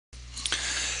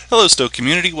Hello STO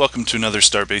community, welcome to another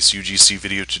Starbase UGC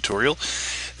video tutorial.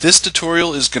 This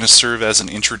tutorial is going to serve as an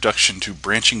introduction to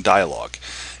branching dialogue,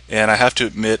 and I have to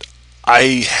admit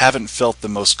I haven't felt the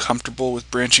most comfortable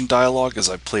with branching dialogue as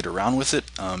I've played around with it.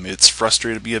 It's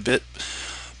frustrated me a bit,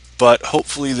 but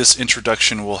hopefully this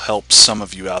introduction will help some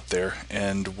of you out there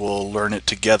and we'll learn it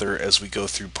together as we go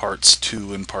through parts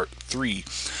 2 and part 3.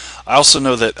 I also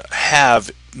know that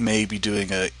Have may be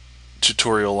doing a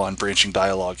tutorial on branching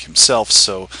dialogue himself,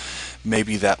 so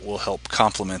maybe that will help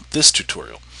complement this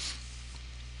tutorial.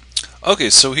 Okay,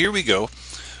 so here we go.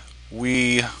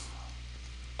 We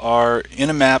are in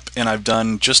a map and I've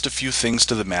done just a few things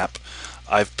to the map.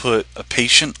 I've put a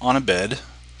patient on a bed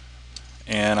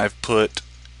and I've put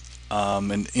an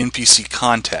NPC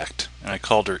contact, and I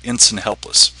called her Ensign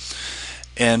Helpless.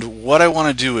 And what I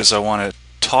want to do is I want to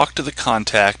talk to the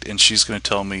contact and she's going to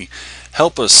tell me,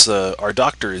 help us, our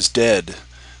doctor is dead.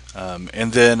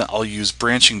 And then I'll use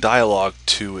branching dialogue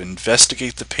to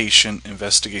investigate the patient,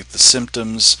 investigate the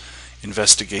symptoms,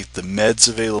 investigate the meds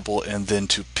available, and then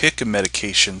to pick a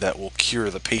medication that will cure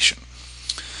the patient.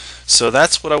 So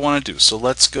that's what I want to do. So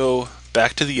let's go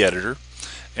back to the editor,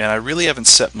 and I really haven't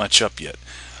set much up yet.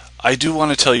 I do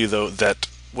want to tell you though that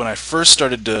when I first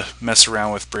started to mess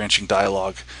around with branching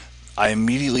dialogue, I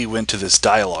immediately went to this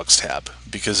dialogues tab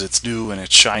because it's new and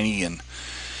it's shiny, and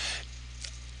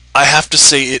I have to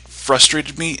say it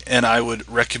frustrated me, and I would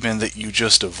recommend that you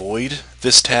just avoid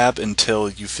this tab until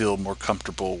you feel more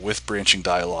comfortable with branching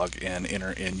dialogue and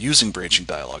using branching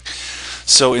dialogue.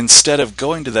 So instead of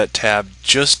going to that tab,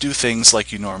 just do things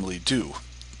like you normally do.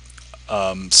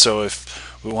 So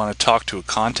if we want to talk to a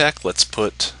contact, let's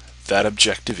put that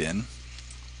objective in,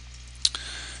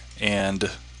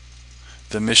 and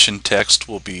the mission text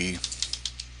will be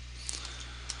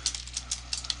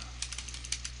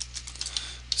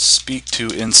speak to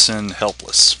Ensign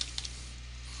Helpless.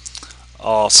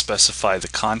 I'll specify the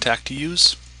contact to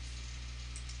use,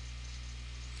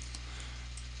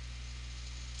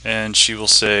 and she will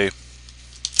say,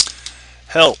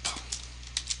 help,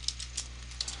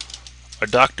 our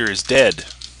doctor is dead.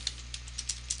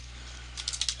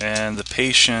 And the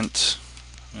patient,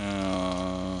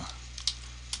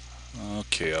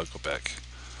 okay, I'll go back.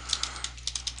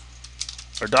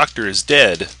 Our doctor is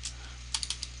dead,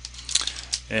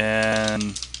 and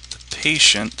the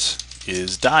patient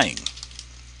is dying.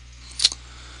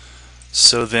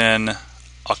 So then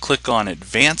I'll click on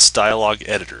Advanced Dialogue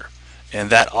Editor, and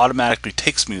that automatically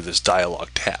takes me to this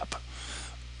dialogue tab.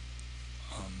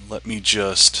 Let me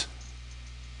just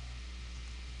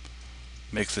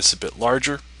make this a bit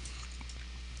larger.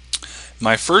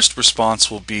 My first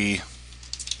response will be,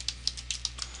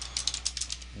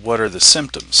 what are the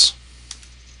symptoms?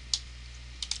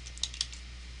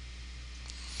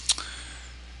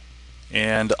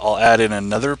 And I'll add in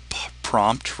another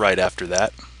prompt right after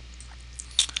that,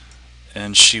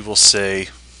 and she will say,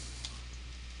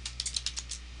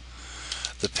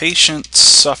 the patient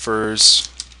suffers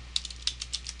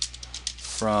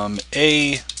from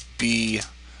A, B,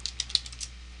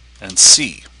 and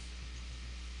C.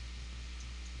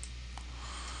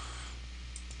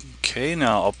 Okay,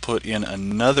 now I'll put in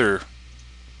another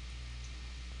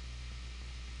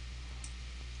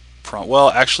prompt. Well,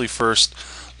 actually first,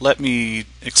 let me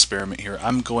experiment here.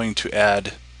 I'm going to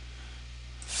add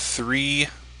 3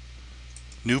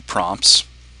 new prompts,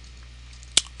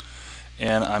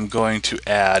 and I'm going to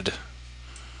add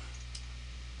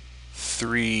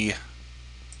 3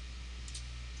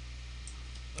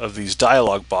 of these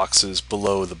dialog boxes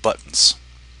below the buttons.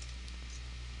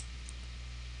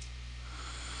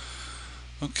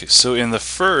 Okay, so in the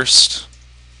first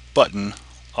button,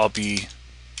 I'll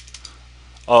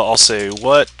say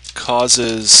what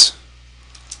causes,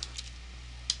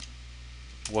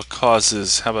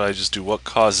 how about I just do what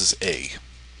causes A?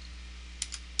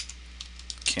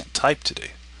 Can't type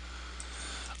today.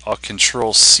 I'll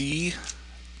Control C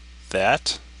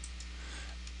that.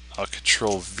 I'll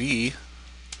Control V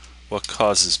what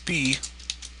causes B,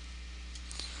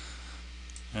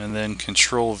 and then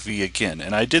Control V again.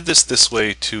 And I did this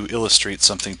way to illustrate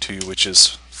something to you which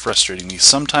is frustrating me.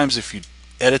 Sometimes if you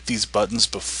edit these buttons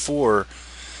before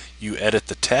you edit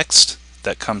the text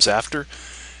that comes after,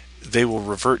 they will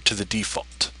revert to the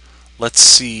default. Let's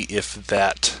see if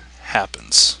that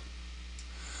happens.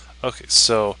 Okay,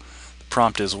 so the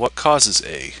prompt is, what causes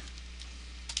A?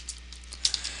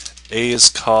 A is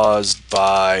caused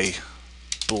by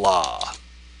blah.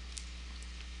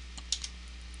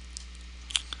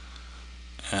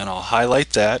 And I'll highlight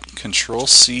that, Control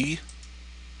C,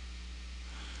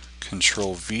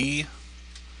 Control V,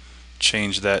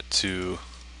 change that to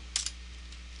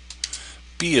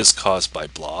B is caused by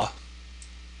blah.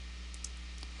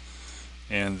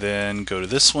 And then go to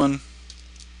this one,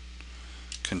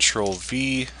 Control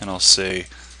V, and I'll say,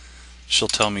 she'll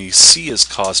tell me C is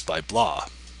caused by blah.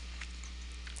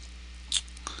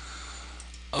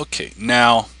 Okay,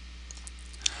 now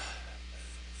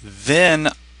then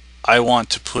I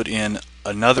want to put in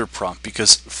another prompt,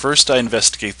 because first I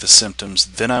investigate the symptoms,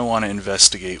 then I want to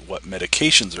investigate what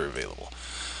medications are available.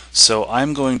 So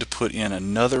I'm going to put in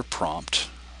another prompt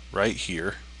right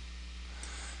here,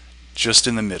 just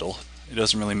in the middle. It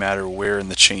doesn't really matter where in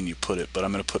the chain you put it, but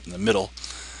I'm going to put it in the middle.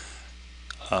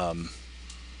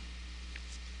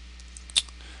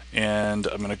 And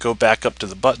I'm going to go back up to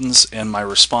the buttons, and my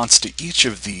response to each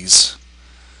of these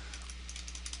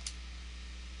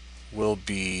will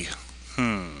be,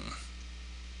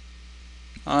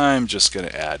 I'm just going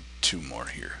to add 2 more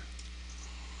here.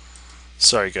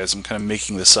 Sorry guys, I'm kind of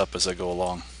making this up as I go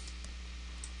along.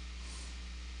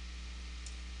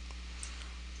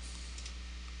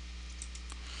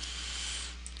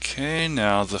 Okay,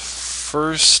 now the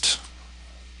first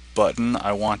button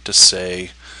I want to say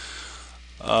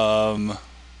go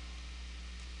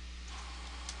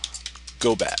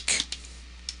back.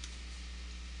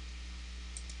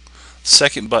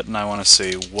 Second button I want to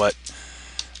say, what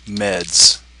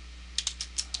meds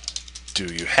do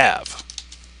you have?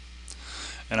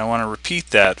 And I want to repeat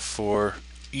that for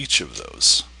each of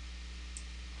those.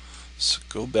 So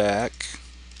go back,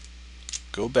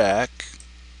 go back,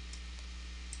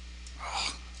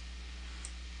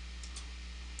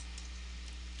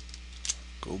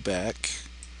 go back,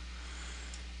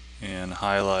 and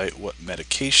highlight what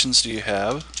medications do you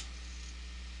have.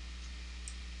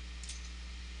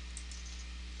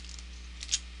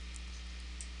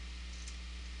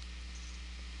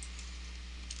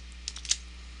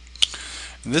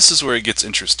 And this is where it gets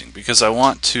interesting, because I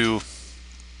want to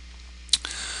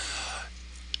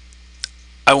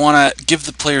give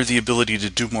the player the ability to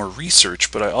do more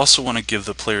research, but I also want to give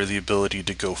the player the ability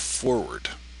to go forward.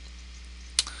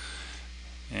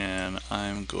 And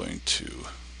I'm going to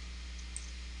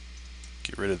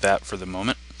get rid of that for the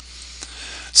moment.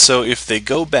 So if they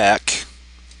go back,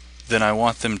 then I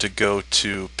want them to go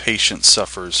to patient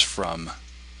suffers from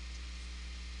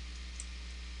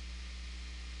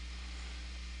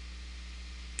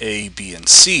A, B, and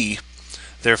C.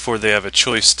 Therefore, they have a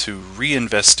choice to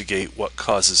reinvestigate what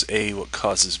causes A, what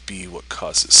causes B, what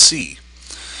causes C.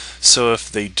 So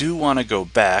if they do want to go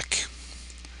back,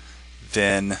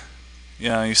 then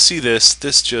you see this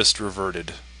just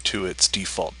reverted to its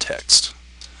default text.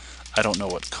 I don't know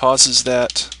what causes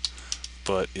that,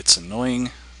 but it's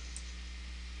annoying.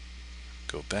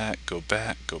 Go back, go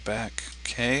back, go back.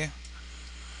 Okay.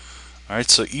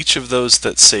 Alright, so each of those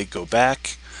that say go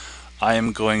back, I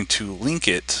am going to link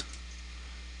it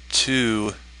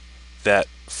to that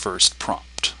first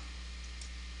prompt.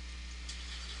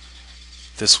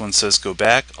 This one says go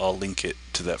back, I'll link it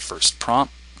to that first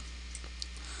prompt.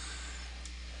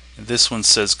 This one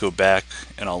says go back,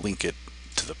 and I'll link it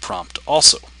to the prompt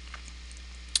also.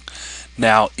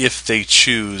 Now, if they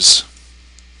choose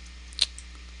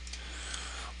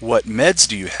what meds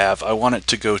do you have, I want it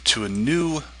to go to a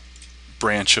new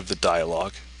branch of the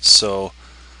dialogue. So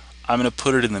I'm going to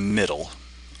put it in the middle,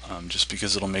 just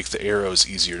because it'll make the arrows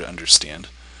easier to understand.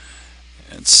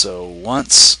 And so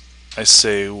once I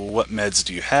say, well, what meds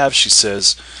do you have? She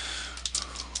says,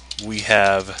 we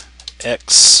have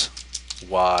X,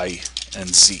 Y, and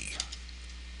Z.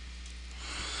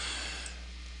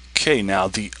 Okay, now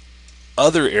the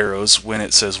other arrows, when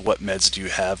it says what meds do you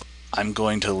have, I'm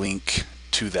going to link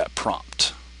to that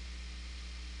prompt.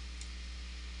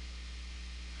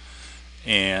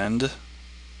 And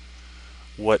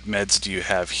what meds do you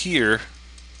have here,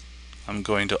 I'm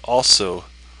going to also,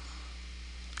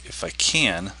 if I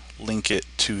can, link it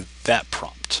to that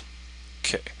prompt.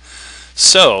 Okay,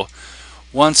 so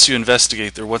once you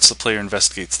investigate, or once the player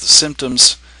investigates the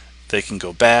symptoms, they can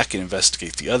go back and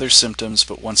investigate the other symptoms,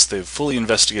 but once they've fully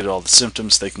investigated all the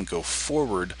symptoms, they can go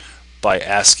forward by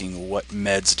asking, what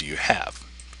meds do you have?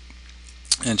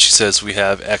 And she says we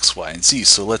have X, Y, and Z,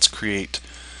 so let's create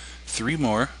 3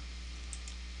 more.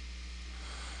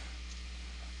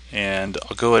 And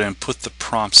I'll go ahead and put the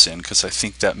prompts in, because I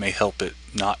think that may help it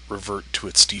not revert to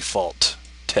its default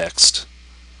text.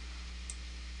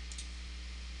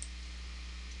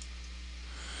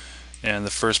 And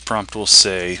the first prompt will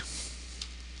say,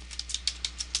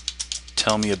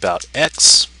 tell me about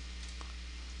X.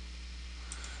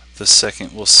 The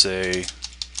second will say,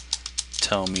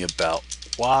 tell me about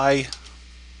Y.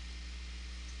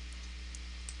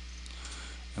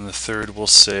 And the third will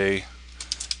say,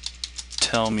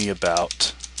 tell me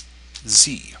about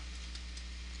Z.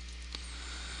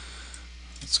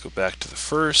 Let's go back to the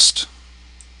first.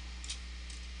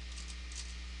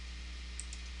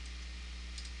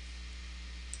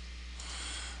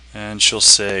 And she'll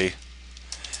say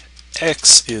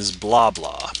X is blah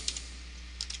blah.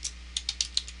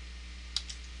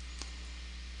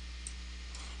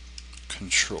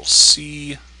 Control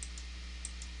C,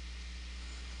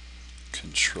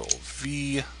 Control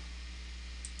V,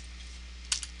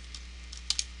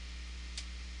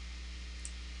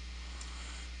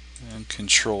 and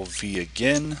Control V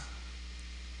again.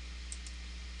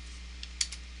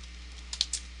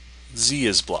 Z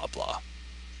is blah blah.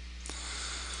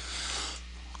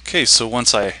 Okay, so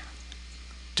once I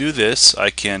do this, I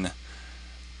can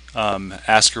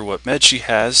ask her what med she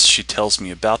has. She tells me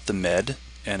about the med,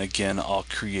 and again I'll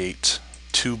create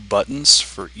 2 buttons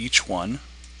for each one.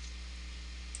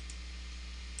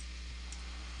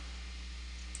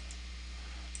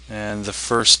 And the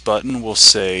first button will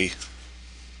say,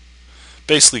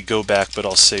 basically go back, but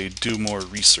I'll say do more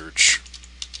research.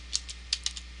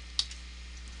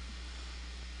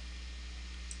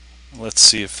 Let's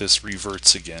see if this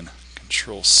reverts again.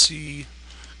 Control C,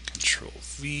 Control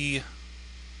V,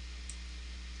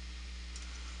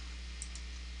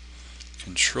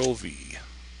 Control V.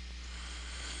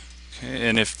 Okay,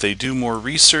 and if they do more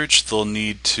research, they'll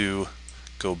need to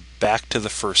go back to the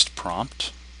first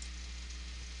prompt.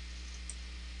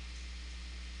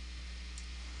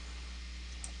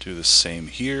 Do the same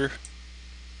here.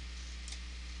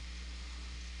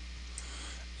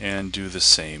 And do the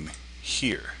same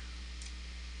here.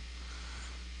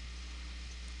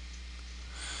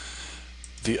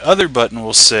 The other button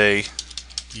will say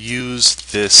use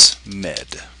this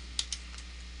med.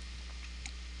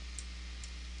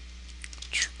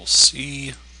 Control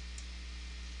C.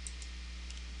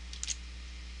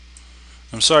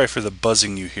 I'm sorry for the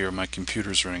buzzing you hear. My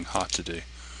computer's running hot today.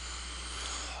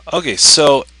 Okay,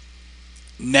 so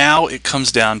now it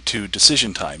comes down to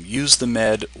decision time. Use the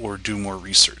med or do more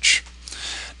research.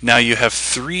 Now you have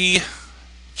 3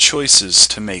 choices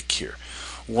to make here.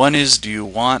 One is, do you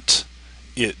want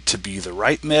it to be the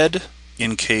right med?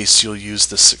 In case you'll use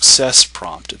the success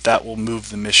prompt. That will move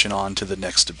the mission on to the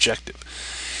next objective.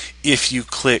 If you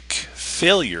click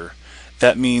failure,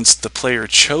 that means the player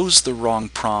chose the wrong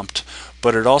prompt,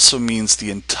 but it also means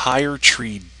the entire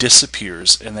tree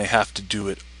disappears and they have to do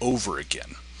it over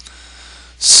again.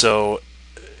 So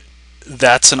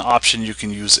that's an option you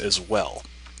can use as well.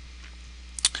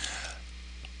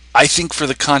 I think for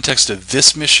the context of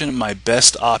this mission, my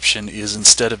best option is,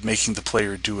 instead of making the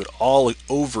player do it all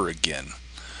over again,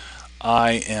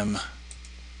 I am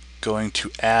going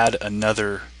to add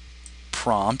another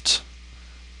prompt,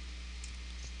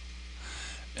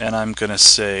 and I'm going to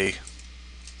say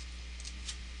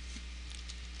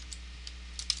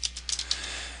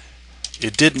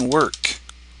it didn't work.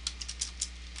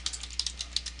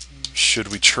 Should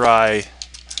we try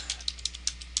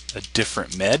a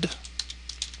different med?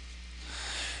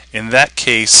 In that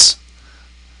case,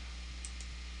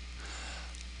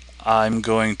 I'm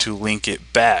going to link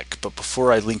it back, but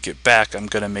before I link it back, I'm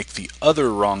going to make the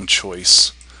other wrong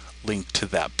choice link to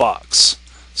that box.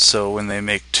 So when they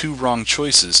make 2 wrong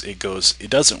choices, it goes, it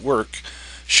doesn't work,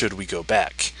 should we go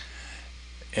back?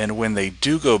 And when they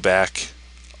do go back,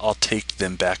 I'll take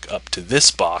them back up to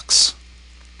this box,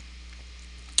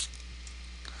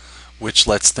 which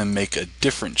lets them make a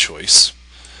different choice.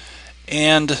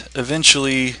 And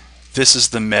eventually, this is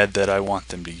the med that I want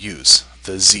them to use,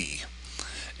 the Z.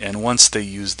 And once they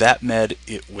use that med,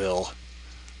 it will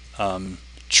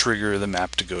trigger the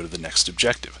map to go to the next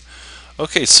objective.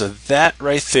 Okay, so that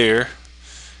right there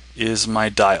is my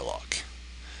dialogue.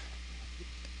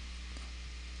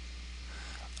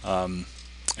 And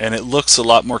it looks a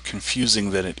lot more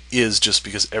confusing than it is, just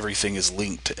because everything is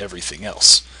linked to everything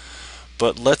else.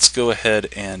 But let's go ahead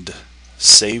and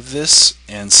save this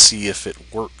and see if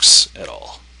it works at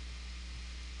all.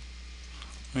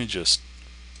 Let me just,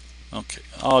 okay,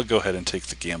 I'll go ahead and take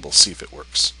the gamble, see if it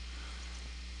works.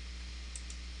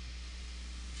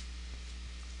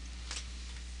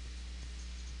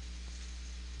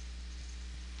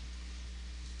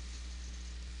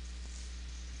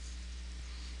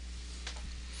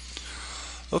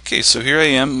 Okay, so here I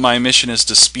am. My mission is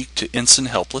to speak to Ensign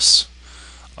Helpless.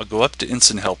 I'll go up to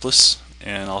Ensign Helpless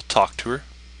and I'll talk to her.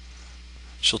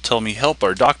 She'll tell me, help,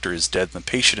 our doctor is dead and the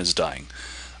patient is dying.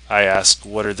 I ask,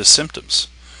 what are the symptoms?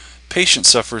 Patient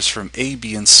suffers from A,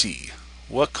 B, and C.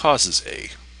 What causes A?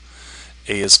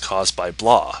 A is caused by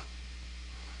blah.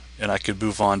 And I could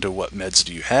move on to what meds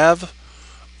do you have,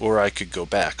 or I could go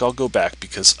back. I'll go back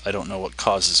because I don't know what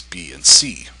causes B and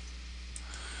C.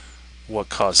 what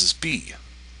causes B?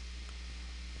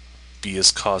 B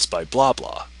is caused by blah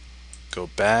blah. Go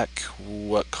back,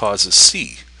 what causes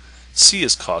C? C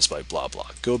is caused by blah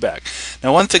blah. Go back.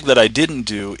 Now one thing that I didn't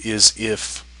do is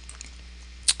if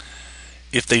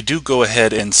they do go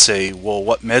ahead and say, well,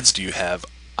 what meds do you have?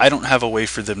 I don't have a way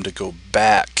for them to go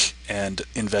back and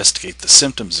investigate the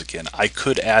symptoms again. I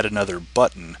could add another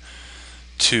button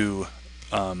to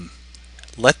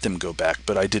let them go back,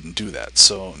 but I didn't do that.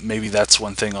 So maybe that's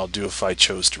one thing I'll do if I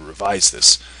chose to revise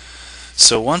this.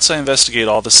 So once I investigate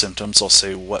all the symptoms, I'll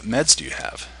say, what meds do you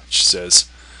have? She says,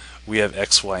 we have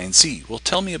X, Y, and Z. Well,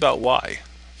 tell me about Y.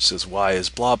 She says, Y is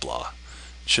blah blah.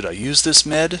 Should I use this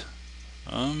med?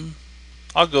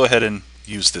 I'll go ahead and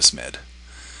use this med.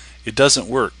 It doesn't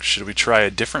work. Should we try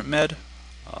a different med?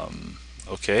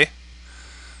 Okay.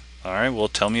 Alright, well,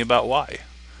 tell me about Y.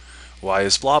 Y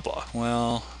is blah blah.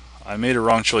 Well, I made a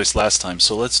wrong choice last time,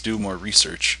 so let's do more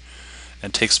research.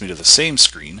 And takes me to the same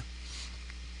screen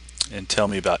and tell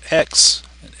me about X.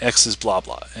 And X is blah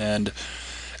blah. And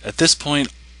at this point,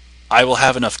 I will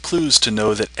have enough clues to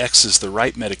know that X is the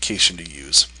right medication to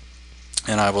use.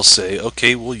 And I will say,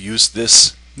 okay, we'll use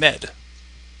this med.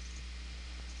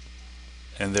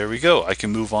 And there we go. I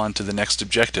can move on to the next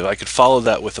objective. I could follow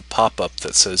that with a pop-up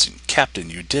that says, Captain,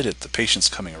 you did it. The patient's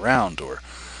coming around. Or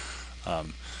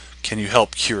can you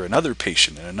help cure another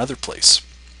patient in another place?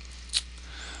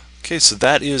 Okay, so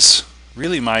that is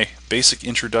really my basic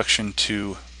introduction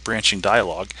to branching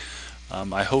dialogue.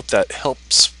 I hope that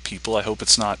helps people. I hope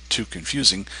it's not too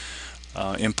confusing.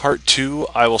 In part 2,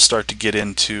 I will start to get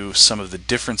into some of the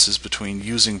differences between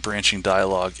using branching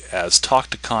dialogue as talk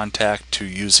to contact to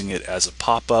using it as a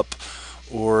pop-up,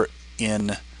 or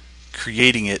in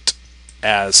creating it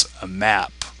as a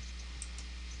map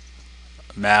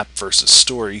versus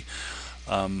story.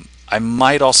 I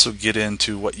might also get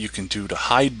into what you can do to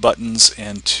hide buttons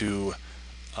and to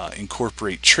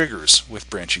incorporate triggers with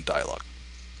branching dialogue.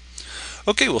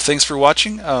 Okay, well, thanks for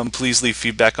watching. Please leave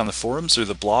feedback on the forums or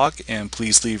the blog, and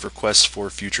please leave requests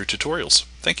for future tutorials.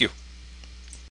 Thank you.